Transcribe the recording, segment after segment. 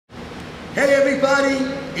Hey everybody,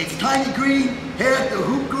 it's Tiny Green here at the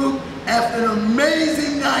Hoop Group after an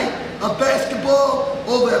amazing night of basketball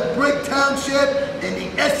over at Brick Township in the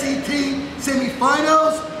SCT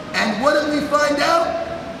Semifinals. And what did we find out?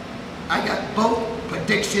 I got both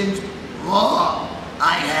predictions wrong.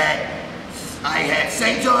 I had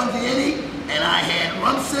St. John's Vianney and I had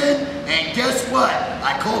Rumson, and guess what?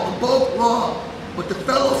 I called them both wrong. But the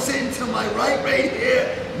fellow sitting to my right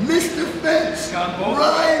here, Mr. Finch,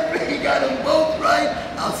 Ryan, he got them both right.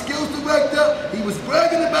 Our skills director, he was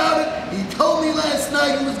bragging about it. He told me last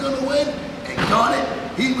night he was going to win, and darn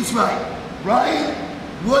it, he was right. Ryan,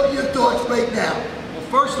 what are your thoughts right now? Well,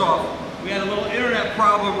 first off, we had a little internet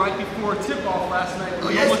problem right before tip-off last night.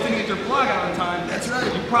 You almost didn't get your blog out on time. That's right.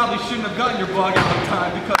 You probably shouldn't have gotten your blog out on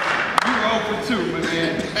time because you were 0 for 2, my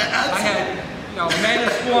man. I had,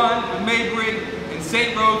 Manasquan and Maybury and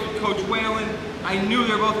St. Rose with Coach Whalen. I knew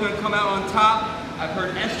they were both going to come out on top. I've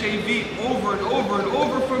heard SJV over and over and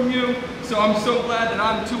over from you, so I'm so glad that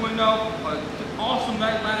I'm 2-0. An awesome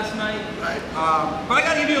night last night. Right. But I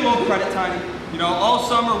got to give you a little credit, Tiny. All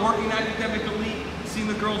summer working Academic Elite, seeing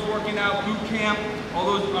the girls working out, boot camp, all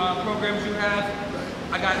those programs you have.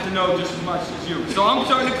 I got to know just as much as you. So I'm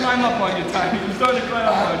starting to climb up on you, Tiny. I'm starting to climb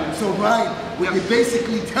up on you. So Ryan, what you're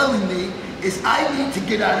basically telling me is I need to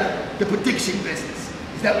get out of the prediction business.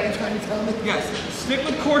 Is that what you're trying to tell me? Yes. Stick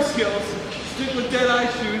with core skills. Stick with dead-eye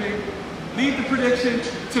shooting. Leave the prediction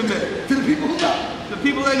to me. To the people who know. The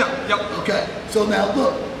people that know. Yep. Okay. So now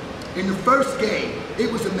look, in the first game,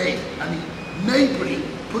 it was amazing. I mean, Maybury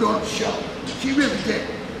put on a show. She really did.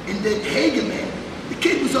 And then Hageman, the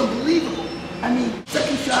kid was unbelievable. I mean,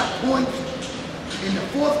 second shot points in the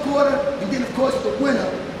fourth quarter, and then of course the winner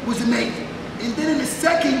was amazing. And then in the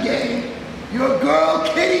second game, your girl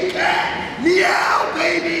Kitty Cat, meow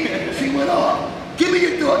baby, she went off. Give me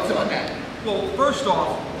your thoughts on that. Well, first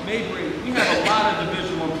off, Maybury, we had a lot of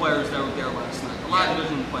Division I players that were there last night. A lot of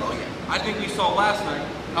Division I players. Oh, yeah. I think we saw last night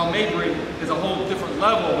how Maybury is a whole different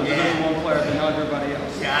level of Division I player than everybody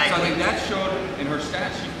else. Yeah, so I think that showed in her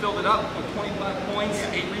stats. She filled it up with 25 points,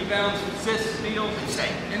 8 rebounds, assists, steals.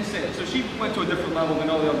 Insane. So she went to a different level than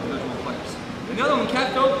all the other Division I players. And the other one,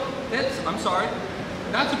 Catfield, that's, I'm sorry,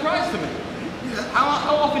 not surprised to me. Yeah.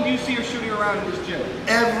 How often do you see her shooting around in this gym?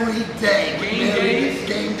 Every day.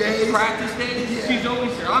 Game days, practice days. Yeah. She's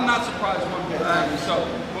always here. I'm not surprised one bit. So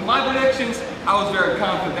with my predictions, I was very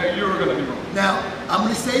confident that you were going to be wrong. Now, I'm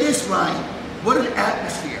going to say this, Ryan. What an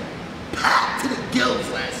atmosphere. Packed to the gills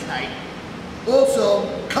last night. Also,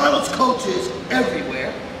 college coaches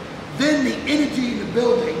everywhere. Then the energy in the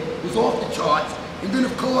building was off the charts. And then,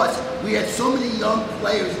 of course, we had so many young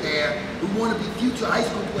players there who want to be future high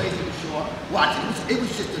school players in the shore. Watching, it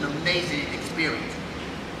was just an amazing experience.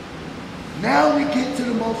 Now we get to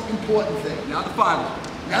the most important thing. Now the finals.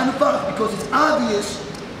 Now the finals, because it's obvious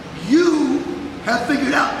you have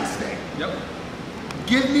figured out this thing. Yep.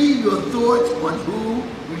 Give me your thoughts on who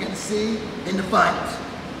we're going to see in the finals.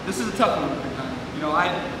 This is a tough one.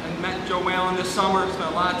 I met Joe Whalen this summer,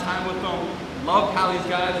 spent a lot of time with him. Loved how these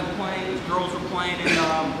guys were playing, these girls were playing in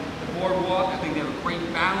the boardwalk. I think they have a great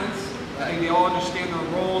balance. I think they all understand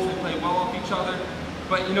their roles, they play well off each other.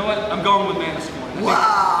 But you know what? I'm going with Manasquan.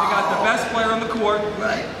 Wow! They got the best player on the court.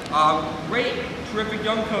 Right. Great, terrific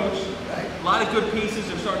young coach. Right. A lot of good pieces.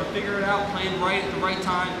 They're starting to figure it out, playing right at the right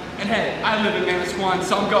time. And hey, I live in Manasquan,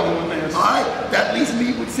 so I'm going with Manasquan. All right, that leaves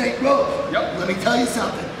me with St. Rose. Yep. Let me tell you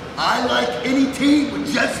something. I like any team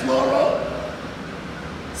with Jess Lauro,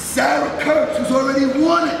 Sarah Kurtz, who's already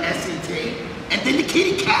won an SCT, and then the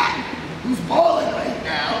Kitty Cat, who's balling right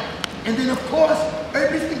now, and then of course,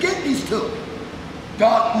 everybody's forget these two.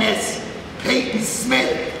 Darkness, Peyton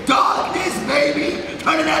Smith, darkness, baby,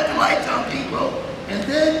 turning out the lights on people. And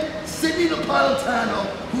then Sydney Napolitano,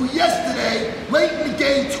 who yesterday, late in the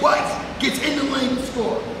game twice, gets in the lane to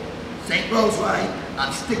score. St. Rose, right?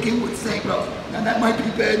 I'm sticking with St. Rose. Now that might be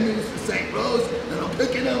bad news for St. Rose, and I'm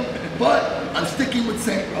picking them, but I'm sticking with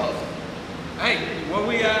St. Rose. Hey, when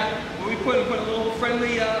we put a little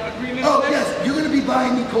friendly agreement Oh on this? yes, you're gonna be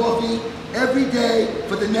buying me coffee every day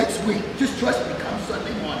for the next week. Just trust me, come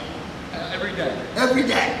Sunday morning. Every day. Every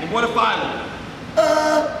day. And what if I win?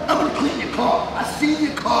 I'm gonna clean your car. I seen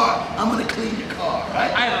your car, I'm gonna clean your car,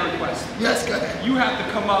 right? I have a request. Yes, go ahead. You have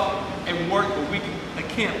to come up and work a week at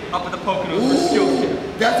camp up at the Poconos for skills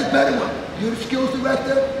camp. That's a better one. You're the skills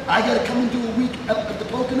director. I gotta come and do a week up at the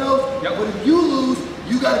Poconos. Yep. But if you lose,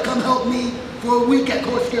 you gotta come help me for a week at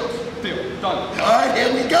Core Skills. Deal. Done. All right,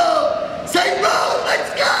 here we go. St. Rose, let's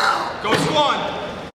go. Go Swan.